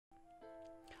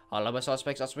Hallo bij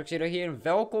Suspects hier en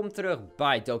welkom terug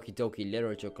bij Doki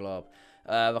Literature Club.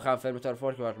 We gaan verder met de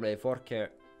vorige keer waar we gebleven. Vorige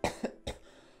keer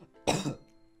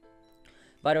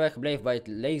waren wij gebleven bij het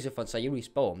lezen van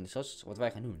Sayuri's poem. Dus dat is wat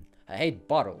wij gaan doen. Hij heet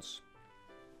Bottles.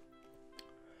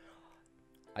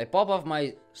 I pop off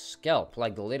my scalp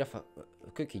like the lid of a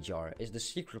cookie jar. Is the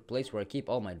secret place where I keep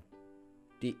all my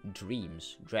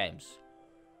dreams.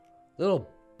 Little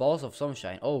balls of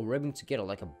sunshine, all rubbing together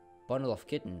like a bundle of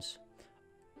kittens.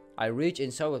 I reach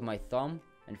inside with my thumb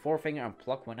and forefinger and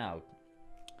pluck one out.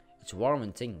 It's warm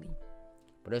and tingly,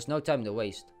 but there's no time to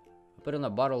waste. I put it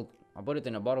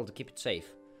in a bottle to keep it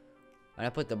safe. And I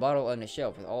put the bottle on the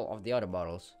shelf with all of the other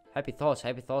bottles. Happy thoughts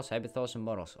and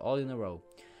bottles, all in a row.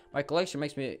 My collection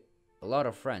makes me a lot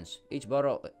of friends. Each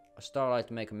bottle a starlight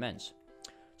to make amends.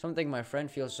 Something my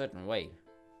friend feels a certain way.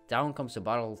 Down comes the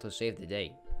bottle to save the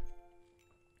day.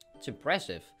 It's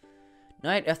impressive.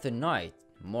 Night after night,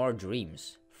 more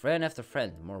dreams. Friend after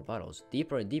friend, more bottles.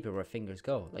 Deeper and deeper where fingers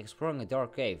go. Like exploring a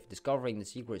dark cave, discovering the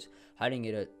secrets, hiding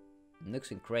in the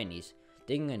nooks and crannies.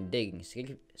 Digging and digging,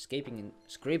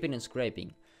 scraping and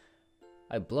scraping.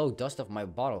 I blow dust off my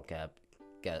bottle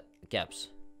caps.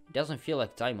 It doesn't feel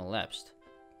like time elapsed.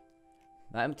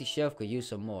 My empty shelf could use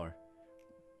some more.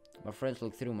 My friends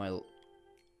look through my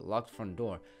locked front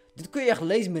door. Dit kun je echt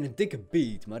lezen met een dikke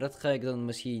beat. Maar dat ga ik dan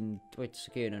misschien ooit eens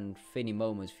een keer in een funny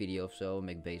moments video of zo.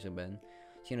 Waarmee ik bezig ben.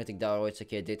 Misschien dat ik daar ooit eens een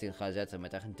keer dit in ga zetten.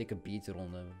 Met echt een dikke beat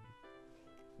eronder.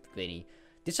 Ik weet niet.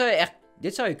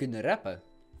 Dit zou je kunnen rappen.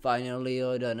 Finally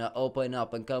you're done, open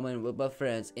up and come in with my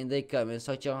friends. And they come in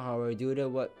such a hurry. Do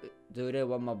they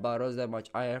want my bottles that much?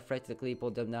 I frantically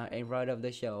pull them down and right off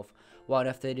the shelf. One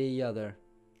after the other.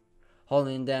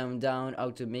 Holding them down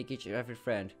out to make each and every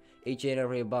friend. Each and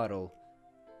every bottle.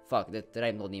 Fuck, dit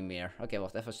rijmt nog niet meer. Oké,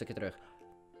 wacht, even een stukje terug.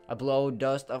 I blow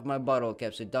dust off my bottle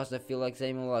caps. It doesn't feel like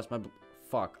same lost.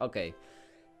 Fuck, oké.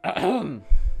 I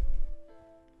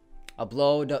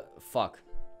blow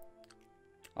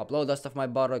dust off my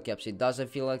bottle caps. It doesn't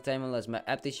feel like time unless my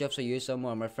empty shelves are used some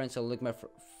more. My friends will look my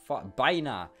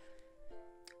bijna.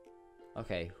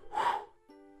 Oké.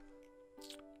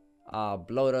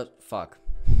 Blow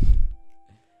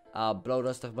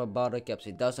dust off my bottle caps.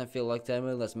 It doesn't feel like time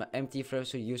unless my empty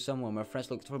shelves are used some more. My friends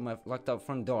look through my locked up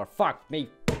front door. Fuck me.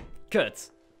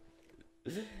 Kut.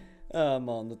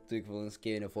 Man, dat doe ik wel eens een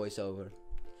keer in een voice-over.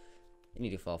 In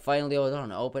ieder geval, finally all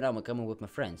done. I open up and come in with my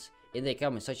friends. In they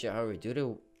come in such a hurry. Do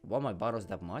they want my bottles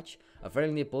that much? I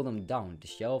finally pull them down the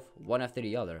shelf, one after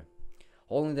the other.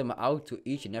 Holding them out to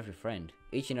each and every friend,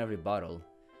 each and every bottle.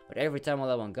 But every time I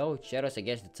let one go, it shadows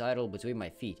against the title between my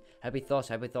feet. Happy thoughts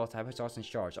and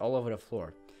shards all over the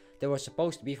floor. They were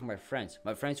supposed to be for my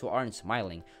friends who aren't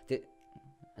smiling.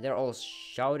 They're all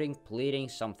shouting, pleading,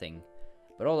 something.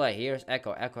 But all I hear is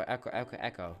echo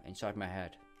inside my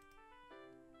head.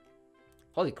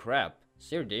 Holy crap.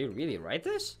 Sir, did you really write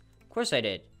this? Of course I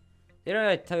did. Didn't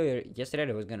I tell you yesterday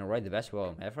that I was gonna write the best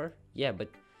poem ever? Yeah, but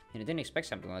I didn't expect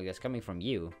something like this coming from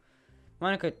you.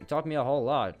 Monica taught me a whole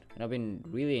lot, and I've been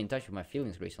really in touch with my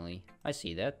feelings recently. I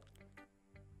see that.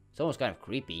 It's almost kind of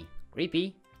creepy.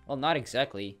 Creepy? Well, not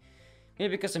exactly.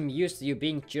 Maybe because I'm used to you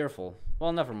being cheerful.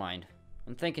 Well, never mind.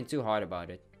 I'm thinking too hard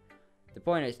about it. The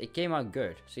point is, it came out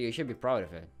good, so you should be proud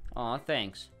of it. Aw,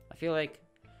 thanks. I feel like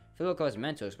I was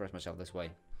meant to express myself this way.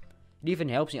 It even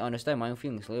helps me understand my own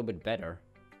feelings a little bit better.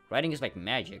 Writing is like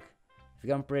magic. You've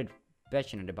gotten pretty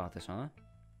passionate about this, huh?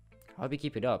 I hope you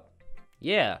keep it up.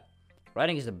 Yeah,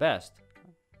 writing is the best.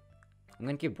 I'm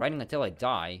gonna keep writing until I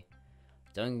die.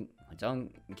 Don't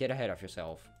get ahead of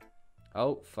yourself.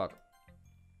 Oh, fuck.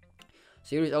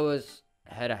 Series always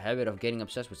had a habit of getting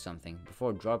obsessed with something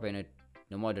before dropping it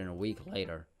no more than a week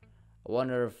later. I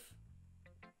wonder if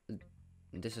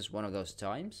this is one of those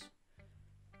times?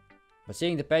 But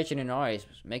seeing the passion in her eyes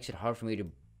makes it hard for me to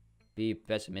be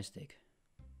pessimistic.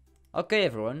 Okay,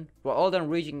 everyone, we're all done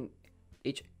reading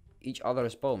each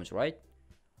other's poems, right?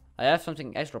 I have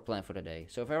something extra planned for today,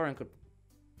 so if everyone could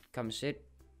come sit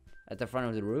at the front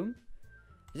of the room.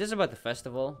 Is this about the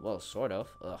festival? Well, sort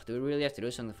of. Ugh, do we really have to do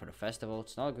something for the festival?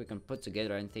 It's not like we can put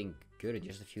together anything good in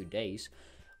just a few days.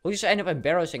 We'll just end up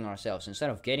embarrassing ourselves instead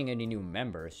of getting any new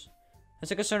members.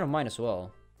 That's a concern of mine as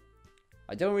well.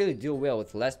 I don't really do well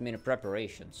with last minute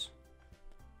preparations.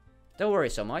 Don't worry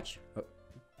so much. We're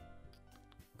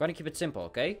gonna keep it simple,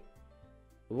 okay?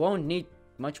 We won't need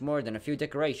much more than a few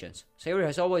decorations. Sayuri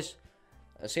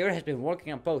has been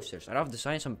working on posters, and I've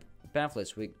designed some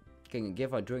pamphlets we can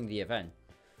give out during the event.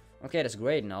 Okay, that's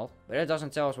great and all, but that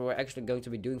doesn't tell us what we're actually going to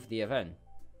be doing for the event.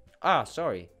 Ah,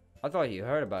 sorry. I thought you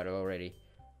heard about it already.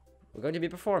 We're going to be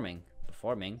performing.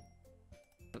 Performing?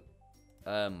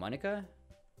 Monica?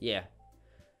 Yeah.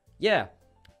 Yeah,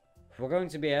 we're going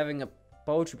to be having a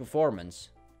poetry performance.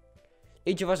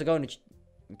 Each of us are going to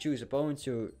choose a poem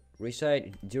to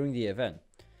recite during the event.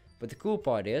 But the cool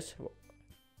part is,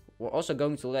 we're also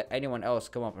going to let anyone else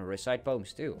come up and recite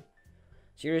poems too.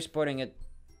 Sirius putting it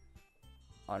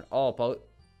on all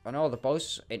the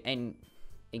posts in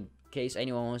case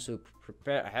anyone wants to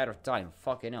prepare ahead of time.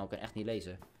 Fucking hell, ik kan echt niet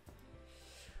lezen.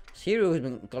 Siri, who's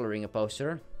been coloring a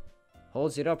poster,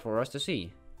 holds it up for us to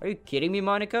see. Are you kidding me,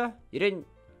 Monica? You didn't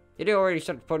already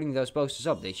start putting those posters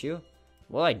up, did you?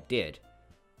 Well, I did.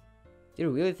 Do you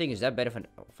really think it's that bad of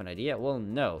an idea? Well,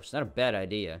 no, it's not a bad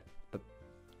idea. But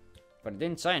I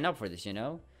didn't sign up for this, you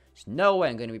know? There's no way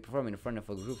I'm going to be performing in front of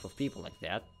a group of people like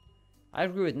that. I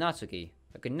agree with Natsuki.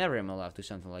 I could never am allowed to do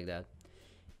something like that.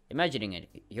 Imagining it,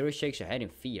 Yuri shakes her head in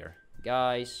fear.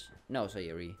 Guys, no,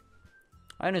 Sayuri.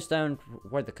 I understand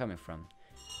where they're coming from.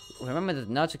 Remember that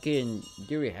Natsuki and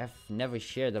Yuri have never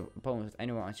shared a poem with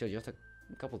anyone until just a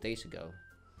couple days ago.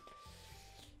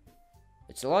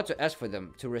 It's a lot to ask for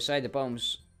them to recite the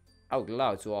poems out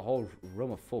loud to a whole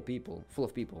room full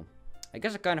of people. I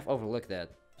guess I kind of overlooked that,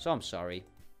 so I'm sorry.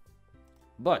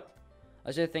 But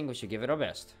I still think we should give it our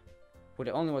best. We're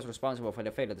the only ones responsible for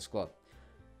the fate of this club.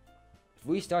 If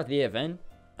we start the event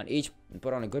and each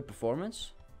put on a good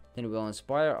performance, then we will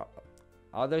inspire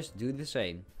others to do the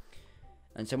same.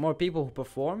 And the more people who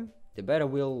perform, the better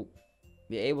we'll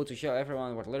be able to show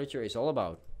everyone what literature is all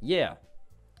about. Yeah,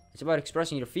 it's about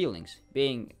expressing your feelings,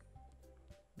 being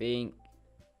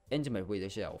intimate with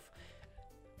yourself.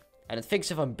 En het vind ik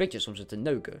ze van bitches om ze te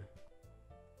neuken.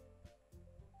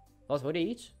 Wat hoor je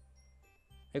iets?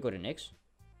 Ik hoorde niks.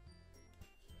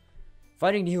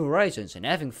 Finding new horizons and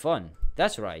having fun.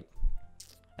 That's right.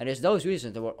 And it's those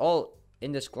reasons that we're all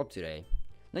in this club today.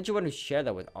 Don't you want to share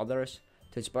that with others?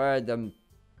 To inspire them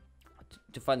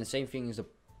to find the same things that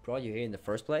brought you here in the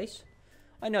first place?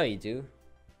 I know you do.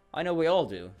 I know we all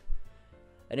do.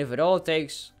 And if all it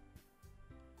takes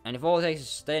is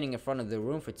standing in front of the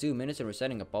room for 2 minutes and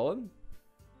reciting a poem,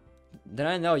 then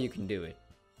I know you can do it.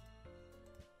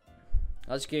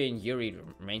 Natsuki and Yuri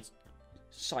remain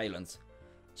silent.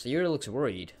 So Yuri looks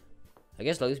worried. I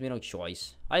guess that leaves me no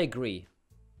choice. I agree.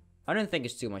 I don't think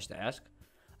it's too much to ask.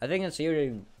 I think that Yuri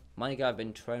and Monica have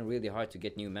been trying really hard to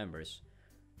get new members.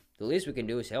 The least we can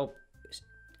do is help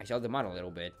them out a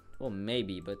little bit. Well,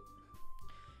 maybe, but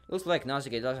looks like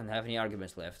Natsuki doesn't have any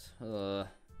arguments left.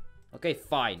 Okay,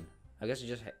 fine. I guess I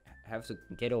just have to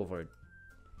get over it.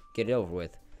 Get it over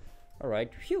with.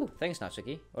 Alright, phew, thanks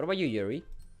Natsuki. What about you, Yuri?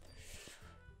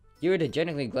 Yuri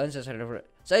genuinely glances at her.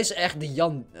 Zij is echt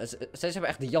de zij is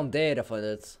echt de Yandere van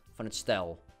het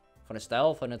stijl. Van het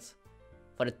stijl, van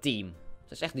het team.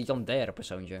 Zij is echt de Yandere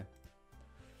persoontje.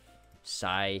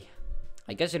 Sigh.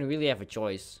 I guess I don't really have a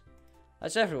choice.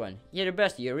 That's everyone. You're the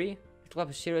best, Yuri. The club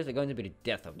is seriously going to be the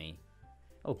death of me.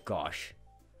 Oh gosh.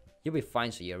 You'll be fine,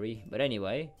 Sayuri. But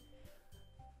anyway,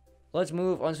 let's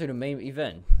move on to the main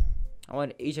event. I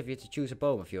want each of you to choose a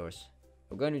poem of yours.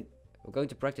 We're going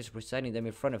to practice reciting them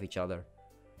in front of each other.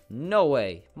 No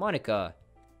way, Monica.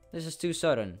 This is too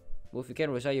sudden. Well, if you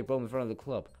can't recite your poem in front of the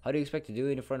club, how do you expect to do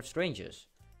it in front of strangers?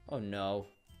 Oh no,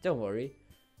 don't worry.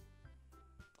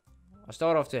 I'll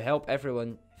start off to help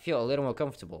everyone feel a little more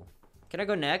comfortable. Can I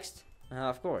go next?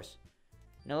 Of course.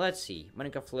 Now let's see.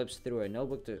 Monica flips through her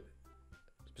notebook to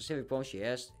specific poem she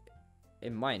has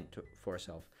in mind for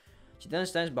herself. She then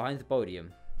stands behind the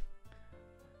podium.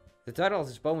 The title of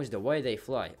this poem is The Way They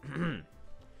Fly.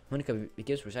 Monica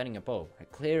begins reciting a poem. Her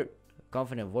clear,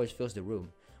 confident voice fills the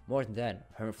room. More than that,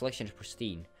 her inflection is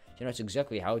pristine. She knows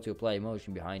exactly how to apply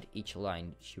emotion behind each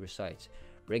line she recites,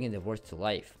 bringing the words to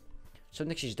life.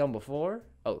 Something she's done before?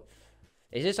 Oh,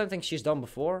 is it something she's done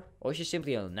before? Or is she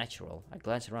simply unnatural? I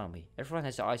glance around me. Everyone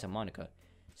has their eyes on Monica.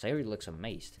 Sayuri looks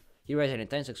amazed. He has an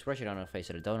intense expression on her face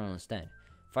that I don't understand.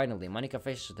 Finally, Monica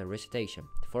finishes the recitation.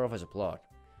 The four of us applaud.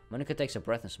 Monica takes a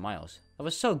breath and smiles. That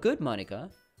was so good, Monica.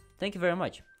 Thank you very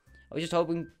much. I was just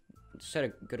hoping to set a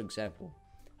good example.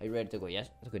 Are you ready to go? Yes?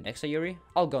 To go next, Yuri?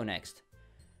 I'll go next.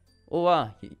 Oh,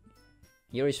 wow.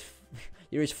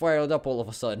 Yuri's fired up all of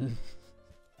a sudden.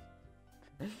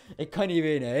 Ik kan hier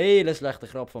weer een hele slechte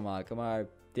grap van maken, maar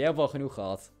die hebben we al genoeg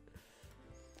gehad.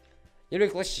 Yuri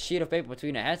clutches a sheet of paper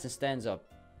between her hands and stands up.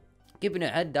 Keeping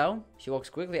her head down, she walks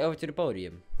quickly over to the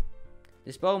podium.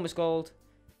 This poem is called...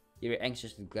 Yuri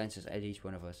anxiously glances at each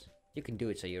one of us. You can do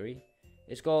it, Sayuri.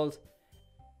 It's called...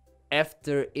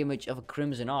 After Image of a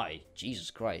Crimson Eye.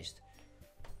 Jesus Christ.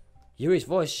 Yuri's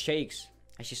voice shakes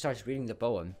as she starts reading the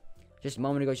poem. Just a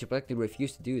moment ago she practically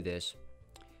refused to do this.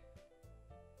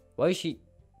 Why is she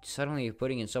suddenly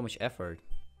putting in so much effort?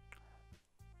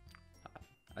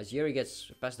 As Yuri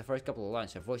gets past the first couple of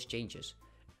lines, her voice changes.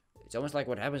 It's almost like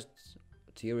what happens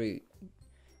to Yuri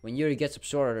when Yuri gets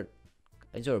absorbed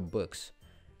into her books.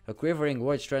 Her quivering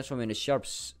words transform into sharp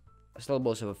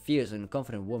syllables of a fierce and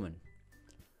confident woman.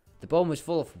 The poem is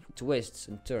full of twists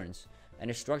and turns, and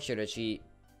a structure that she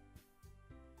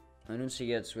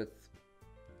enunciates with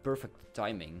perfect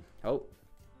timing. Oh.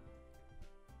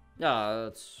 Ja,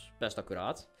 dat is best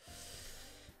accuraat.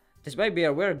 This might be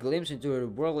a rare glimpse into a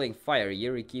whirling fire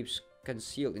Yuri keeps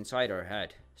concealed inside her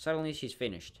head. Suddenly she's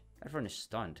finished. Everyone is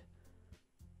stunned.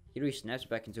 Yuri snaps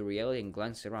back into reality and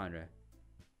glances around her,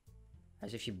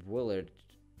 as if she bewildered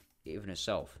even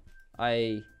herself.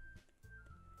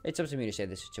 It's up to me to save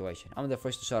this situation. I'm the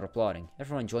first to start applauding.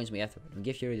 Everyone joins me afterward and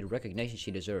gives Yuri the recognition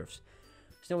she deserves.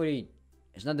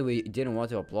 It's not that we didn't want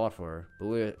to applaud for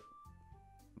her,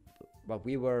 but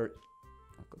we were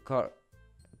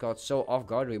caught so off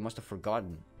guard we must have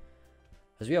forgotten.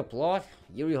 As we applaud,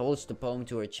 Yuri holds the poem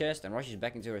to her chest and rushes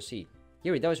back into her seat.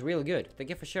 Yuri, that was really good.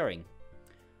 Thank you for sharing.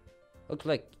 Looks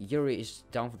like Yuri is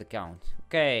down for the count.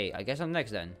 Okay, I guess I'm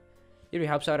next then. Yuri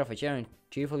hops out of a chair and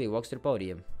cheerfully walks to the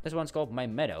podium. This one's called My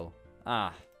Meadow.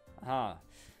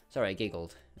 Sorry, I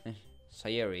giggled.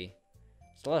 Sayuri.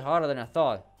 It's a lot harder than I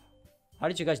thought. How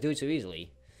did you guys do it so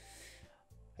easily?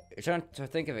 You're trying to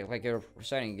think of it like you're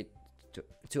reciting it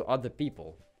to other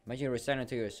people. Imagine you're reciting it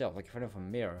to yourself, like in front of a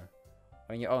mirror.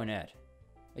 Or in your own head.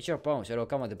 It's your poem, so it'll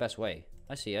come out the best way.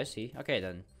 I see. Okay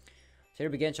then. So here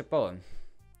begins her poem.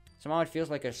 Somehow it feels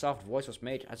like her soft voice was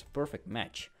made as a perfect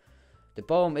match. The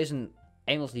poem isn't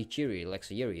aimlessly cheery like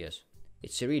Sayuri is.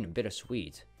 It's serene and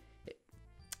bittersweet.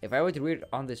 If I were to read it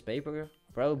on this paper,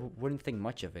 I probably wouldn't think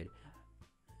much of it.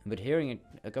 But hearing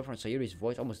it come from Sayuri's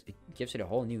voice almost gives it a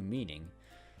whole new meaning.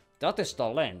 Dat is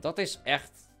talent. Dat is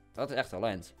echt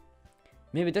talent.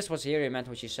 Maybe this was Sayuri meant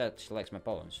when she said she likes my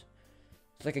poems.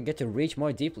 It's like I get to reach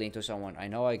more deeply into someone I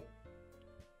know I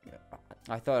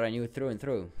thought I knew through and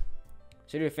through.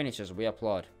 Sayuri finishes, we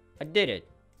applaud. I did it.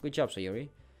 Good job, Sayuri.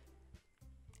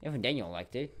 Even Daniel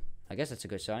liked it. I guess that's a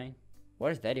good sign. What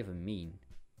does that even mean?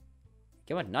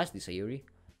 Came out nicely, Sayuri.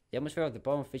 The atmosphere of the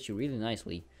poem fits you really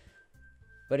nicely.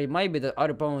 But it might be that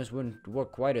other poems wouldn't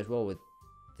work quite as well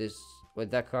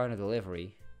with that kind of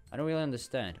delivery. I don't really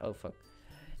understand. Oh fuck.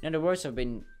 In other words,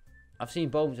 I've seen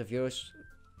poems of yours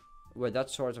where that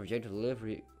sort of gentle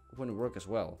delivery wouldn't work as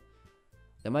well.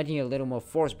 They might need a little more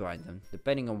force behind them,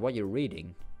 depending on what you're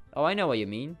reading. Oh, I know what you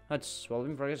mean. That's, well,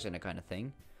 been practicing that kind of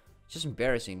thing. It's just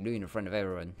embarrassing doing it in front of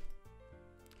everyone.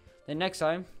 Then next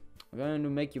time, I'm going to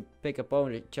make you pick a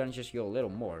poem that challenges you a little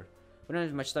more. We don't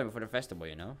have much time before the festival,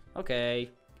 you know?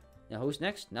 Okay. Now who's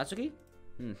next? Natsuki?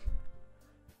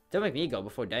 Don't make me go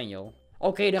before Daniel.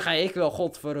 Oké, dan ga ik wel,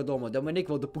 godverdomme. Dan ben ik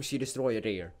wel de Pussy Destroyer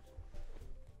hier.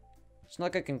 It's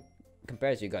not like I can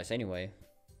compare to you guys anyway.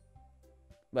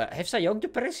 Maar heeft zij ook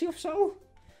depressie of zo?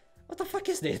 What the fuck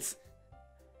is dit?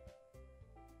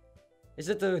 Is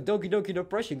dit de Doki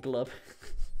Depression Club?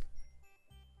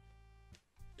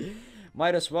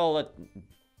 Might as well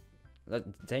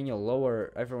let Daniel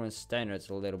lower everyone's standards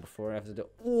a little before after the.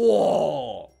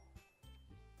 Whoa!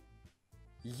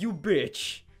 You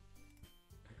bitch!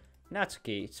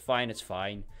 Natsuki, it's fine.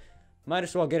 Might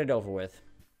as well get it over with.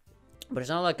 But it's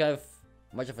not like I've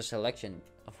much of a selection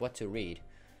of what to read.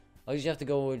 I'll just have to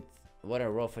go with what I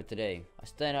wrote for today. I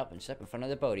stand up and step in front of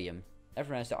the podium.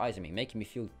 Everyone has their eyes on me, making me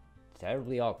feel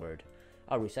terribly awkward.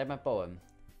 I'll recite my poem.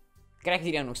 Krijg je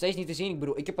die dan nog steeds niet te zien? Ik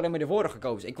bedoel, ik heb alleen maar de woorden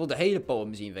gekozen. Ik wil de hele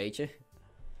poem zien, weet je.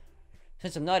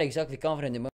 Since I'm not exactly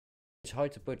confident in the moment, it's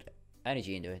hard to put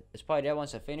energy into it. Despite that,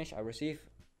 once I finish, I receive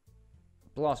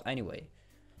applause anyway.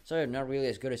 So you're not really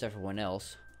as good as everyone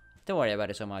else. Don't worry about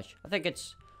it so much. I think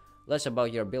it's less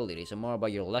about your abilities and more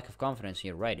about your lack of confidence in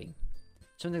your writing.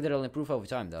 Something that'll improve over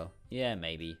time, though. Yeah,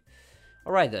 maybe.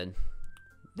 Alright then.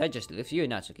 That just leaves you,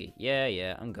 Natsuki.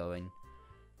 Yeah, I'm going.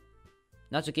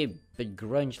 Natsuki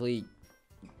begrudgingly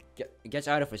gets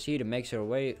out of her seat and makes her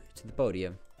way to the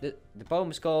podium. The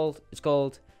poem is called...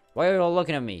 Why are you all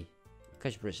looking at me?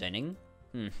 Because you're presenting?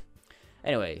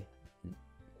 Anyway.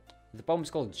 The poem is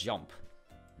called Jump.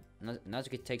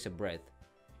 Natsuki takes a breath.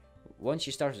 Once she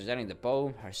starts presenting the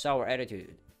poem, her sour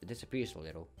attitude disappears a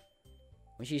little.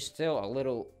 When she's still a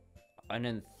little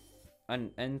unenthused,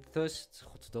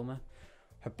 godverdomme,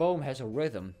 her poem has a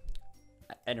rhythm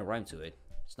and a rhyme to it.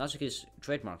 It's Natsuki's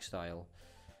trademark style,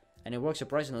 and it works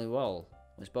surprisingly well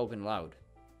when spoken loud.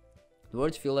 The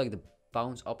words feel like they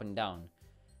bounce up and down,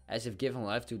 as if giving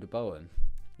life to the poem.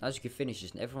 Natsuki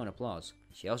finishes and everyone applauds.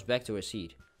 She hops back to her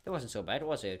seat. That wasn't so bad,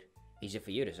 was it? Easy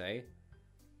for you to say.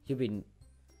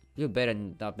 You better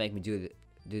not make me do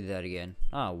that again.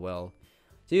 Ah, well.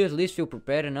 Do you at least feel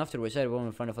prepared enough to recite a poem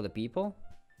in front of other people?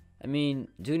 I mean,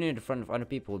 doing it in front of other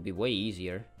people would be way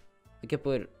easier. I could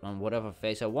put it on whatever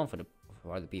face I want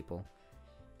for other people.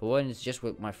 But when it's just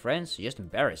with my friends, it's just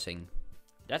embarrassing.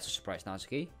 That's a surprise,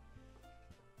 Natsuki.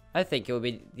 I think it would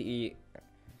be the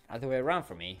other way around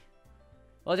for me.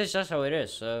 Well, that's just how it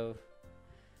is, so...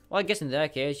 Well, I guess in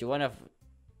that case, you won't have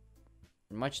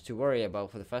much to worry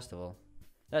about for the festival.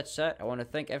 That said, I want to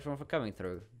thank everyone for coming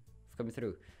through.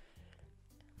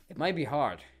 It might be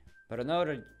hard, but I know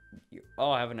that you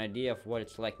all have an idea of what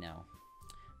it's like now.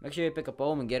 Make sure you pick a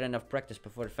poem and get enough practice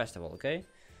before the festival, okay?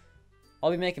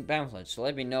 I'll be making pamphlets, so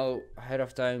let me know ahead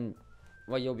of time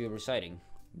what you'll be reciting.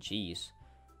 Jeez.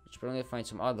 You should probably find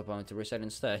some other poem to recite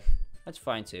instead. That's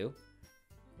fine too.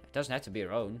 It doesn't have to be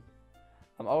your own.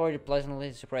 I'm already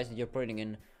pleasantly surprised that you're putting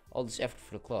in all this effort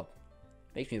for the club.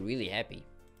 Makes me really happy.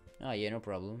 Oh yeah, no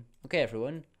problem. Okay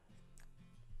everyone.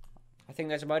 I think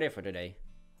that's about it for today.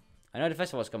 I know the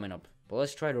festival's coming up, but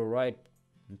let's try to write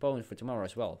poems for tomorrow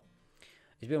as well.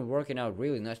 It's been working out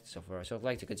really nicely so far, so I'd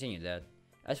like to continue that.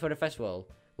 As for the festival,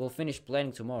 we'll finish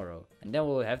planning tomorrow, and then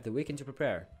we'll have the weekend to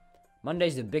prepare.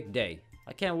 Monday's the big day.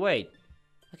 I can't wait.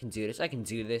 I can do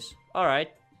this. Alright.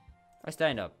 I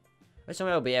stand up. I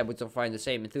somehow will be able to find the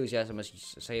same enthusiasm as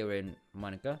Sayori and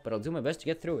Monica, but I'll do my best to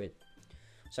get through it.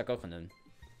 Suck up on them.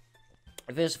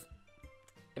 If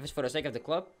it's for the sake of the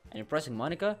club and impressing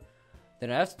Monica, then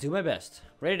I have to do my best.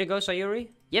 Ready to go, Sayori?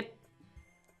 Yep.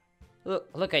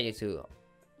 Look at you two.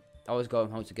 Always going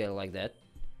home together like that.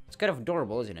 It's kind of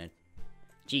adorable, isn't it?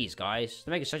 Jeez, guys.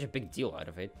 They're making such a big deal out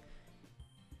of it.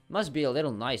 Must be a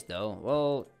little nice, though.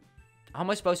 Well, how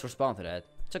am I supposed to respond to that?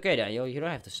 It's okay, Daniel. You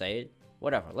don't have to say it.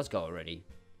 Whatever. Let's go already.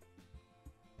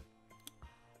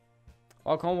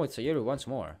 I'll come with Sayori once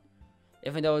more.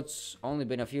 Even though it's only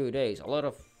been a few days, a lot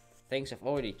of things have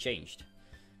already changed.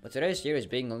 But today's year is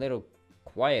being a little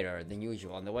quieter than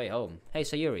usual on the way home. Hey,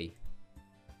 Sayori.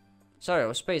 Sorry, I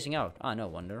was spacing out. Ah, no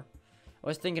wonder. I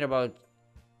was thinking about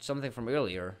something from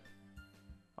earlier.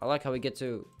 I like how we get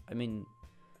to...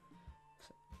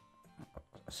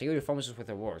 Sayori promises with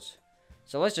her words.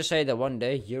 So let's just say that one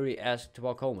day, Yuri asked to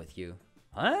walk home with you.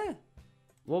 Huh?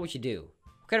 What would you do?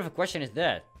 What kind of a question is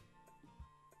that?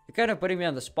 You're kind of putting me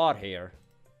on the spot here.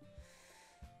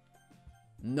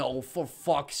 No, for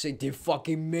fuck's sake, dit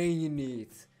fucking meen je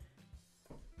niet.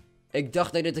 Ik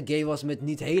dacht dat dit een game was met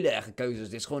niet hele erge keuzes.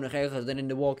 Dit is gewoon nog erger dan in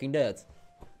The Walking Dead.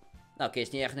 Nou, oké, het is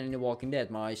niet erger dan in The Walking Dead,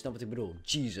 maar je snapt wat ik bedoel.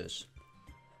 Jesus.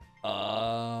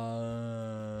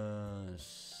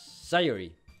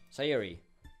 Sayori.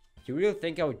 You really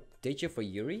think I would date you for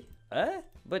Yuri? Huh?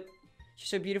 But she's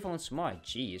so beautiful and smart,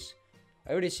 jeez.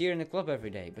 I already see her in the club every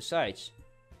day. Besides,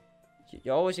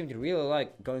 you always seem to really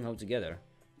like going home together.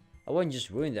 I wouldn't just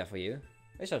ruin that for you.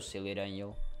 You're so silly,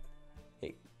 Daniel.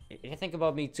 Hey, you think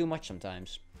about me too much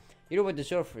sometimes. You would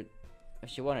deserve it if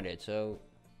she wanted it, so...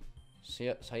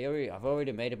 Sayori, I've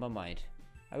already made up my mind.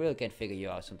 I really can't figure you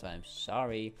out sometimes.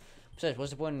 Sorry. Besides,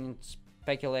 what's the point in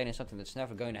speculating something that's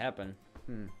never going to happen?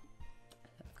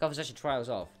 Conversation trials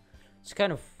off. It's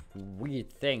kind of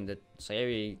weird thing that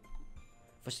Sayori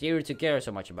to care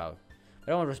so much about.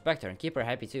 But I want to respect her and keep her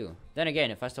happy too. Then again,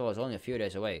 the festival is only a few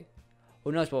days away.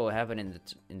 Who knows what will happen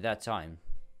in that time?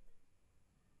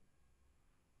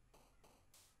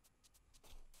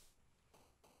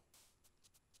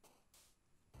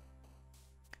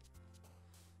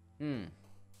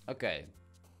 Okay.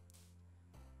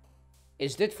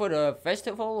 Is dit voor de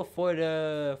festival of voor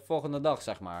de volgende dag,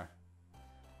 zeg maar?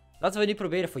 Laten we nu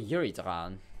proberen voor Yuri te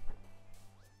gaan.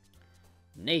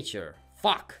 Nature.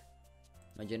 Fuck.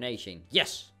 Imagination.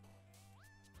 Yes.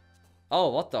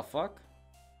 Oh, what the fuck?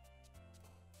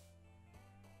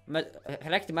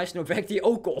 Gelijk de muisknop werkt die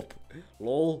ook op.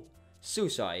 Lol.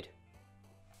 Suicide.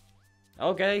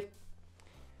 Oké.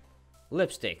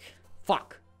 Lipstick.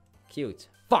 Fuck. Cute.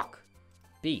 Fuck.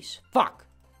 Peace. Fuck.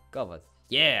 Covered.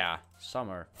 Yeah.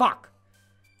 Summer. Fuck.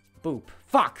 Poop.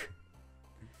 Fuck.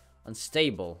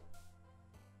 Unstable.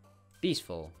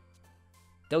 Peaceful.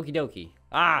 Doki Doki.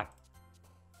 Ah.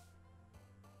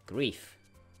 Grief.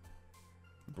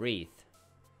 Breathe.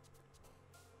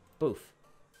 Poof.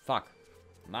 Fuck.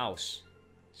 Mouse.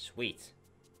 Sweet.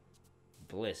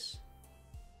 Bliss.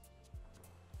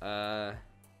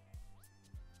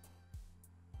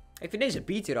 Ik vind deze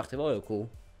beat hierachter wel heel cool.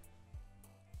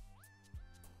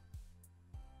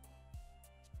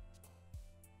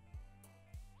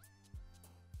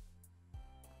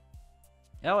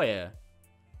 Oh ja.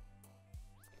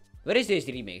 Waar is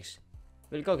deze remix?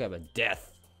 Wil ik ook hebben.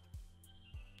 Death.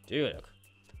 Tuurlijk.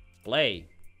 Play.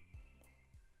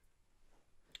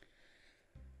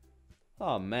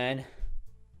 Oh man.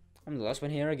 I'm the last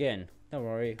one here again. Don't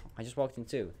worry, I just walked in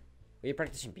too. Were you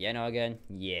practicing piano again?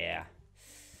 Yeah.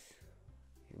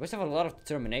 You must have a lot of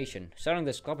determination. Starting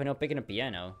this club and not picking a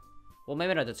piano. Well,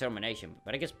 maybe not determination,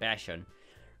 but I guess passion.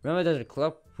 Remember that the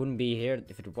club wouldn't be here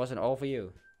if it wasn't all for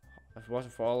you. If it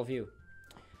wasn't for all of you.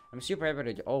 I'm super happy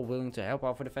that you're all willing to help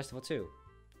out for the festival too.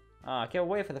 Ah, I can't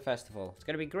wait for the festival. It's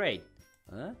gonna be great.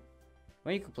 Huh?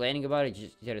 Were you complaining about it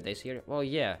just the other days here? Well,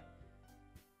 yeah.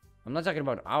 I'm not talking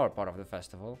about our part of the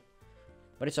festival.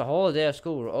 But it's a whole day of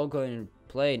school. We're all going to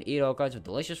play and eat all kinds of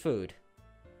delicious food.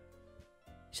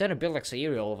 You sound a bit like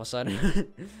Sayuri all of a sudden.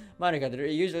 Monica,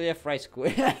 they usually have fried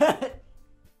squid.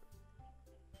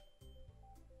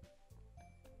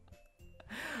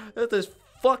 Dat is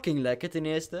fucking lekker ten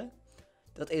eerste.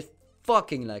 Dat is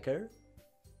fucking lekker.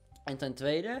 En ten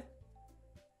tweede...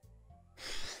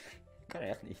 kan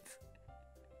echt niet.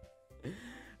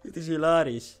 Dit is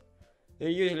hilarisch. They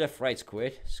usually have fried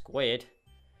squid. Squid.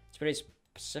 It's a pretty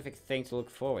specific thing to look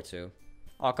forward to.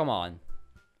 Oh, come on.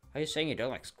 Are you saying you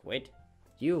don't like squid?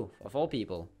 You, of all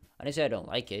people. I didn't say I don't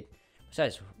like it.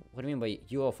 Besides, what do you mean by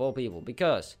you of all people?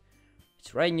 Because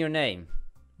it's right in your name.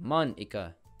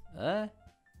 Monica. Huh?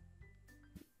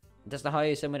 That's not how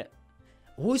you say it.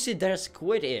 Who zit there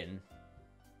squid in?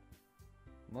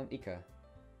 Monica.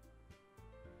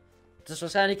 Het is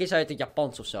waarschijnlijk iets uit het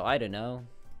Japans of zo. I don't know.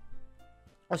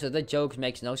 Also, that joke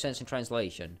makes no sense in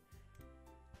translation.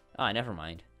 Ah, never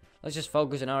mind. Let's just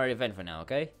focus on our event for now,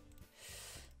 okay?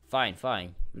 Fine,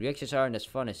 fine. Reactions aren't as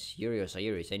fun as Yuri or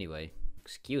Sayuri's anyway.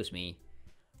 Excuse me.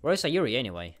 Where is Sayuri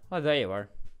anyway? Oh, there you are.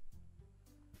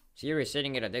 Sayuri is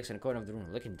sitting at a desk in the corner of the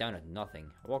room, looking down at nothing.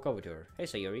 I walk over to her. Hey,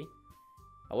 Sayuri.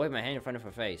 I wave my hand in front of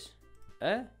her face.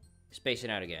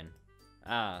 Spacing out again.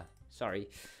 Ah, sorry.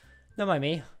 Don't mind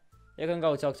me. You can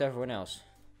go talk to everyone else.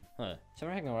 Huh. Is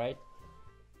everything alright?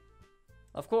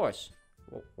 Of course.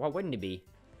 Why wouldn't it be?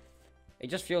 It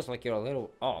just feels like you're a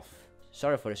little off.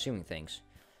 Sorry for assuming things.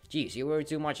 Jeez, you worry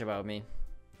too much about me.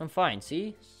 I'm fine,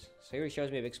 see? Sayuri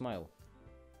shows me a big smile.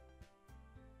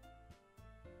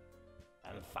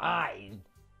 I'm fine.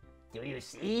 Do you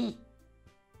see?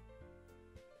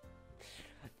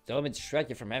 Don't let me distract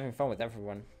you from having fun with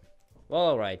everyone. Well,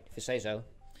 alright, if you say so.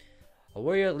 I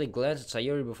worriedly glance at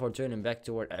Sayuri before turning back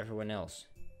toward everyone else.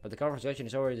 But the conversation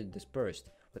is already dispersed,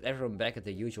 with everyone back at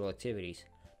their usual activities.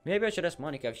 Maybe I should ask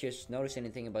Monica if she's noticed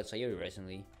anything about Sayuri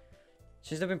recently.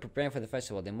 Since they've been preparing for the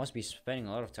festival, they must be spending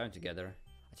a lot of time together.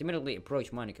 I timidly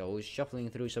approach Monica, who is shuffling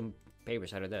through some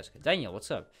papers at her desk. Daniel,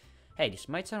 what's up? Hey, this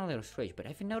might sound a little strange, but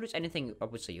have you noticed anything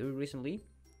up with Sayuri recently?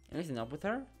 Anything up with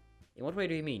her? In what way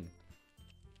do you mean?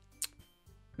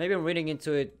 Maybe I'm reading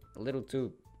into it a little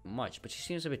too much, but she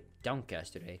seems a bit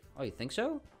downcast today. Oh, you think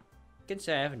so? Can't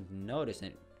say I haven't noticed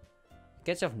it.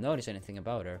 Can't say I've noticed anything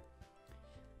about her.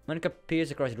 Monica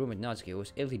peers across the room at Natsuki, who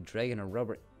is idly dragging a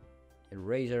rubber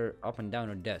eraser up and down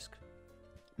her desk.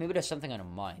 Maybe there's something on her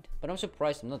mind, but I'm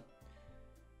surprised I'm not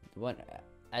the one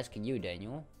asking you,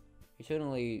 Daniel. You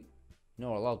certainly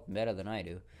know a lot better than I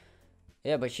do.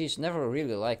 Yeah, but she's never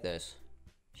really like this.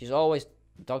 She's always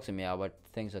talked to me about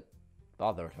things that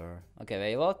bothered her. Oké,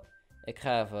 weet je wat? Ik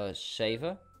ga even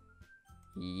saven.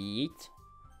 Yeet.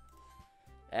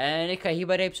 En ik ga hier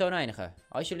bij de episode eindigen.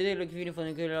 Als jullie dit leuke video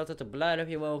vonden, kunnen jullie altijd een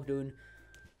blauwduimpje omhoog doen.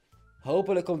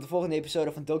 Hopelijk komt de volgende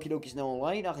episode van Doki Doki snel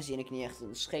online. Aangezien ik niet echt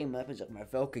een schema heb en zeg maar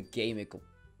welke game ik op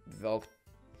welke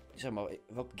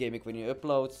game ik wanneer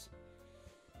upload.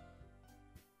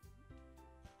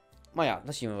 Maar ja,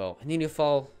 dat zien we wel. In ieder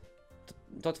geval,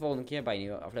 tot de volgende keer bij een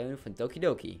nieuwe aflevering van Doki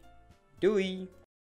Doki. Doei!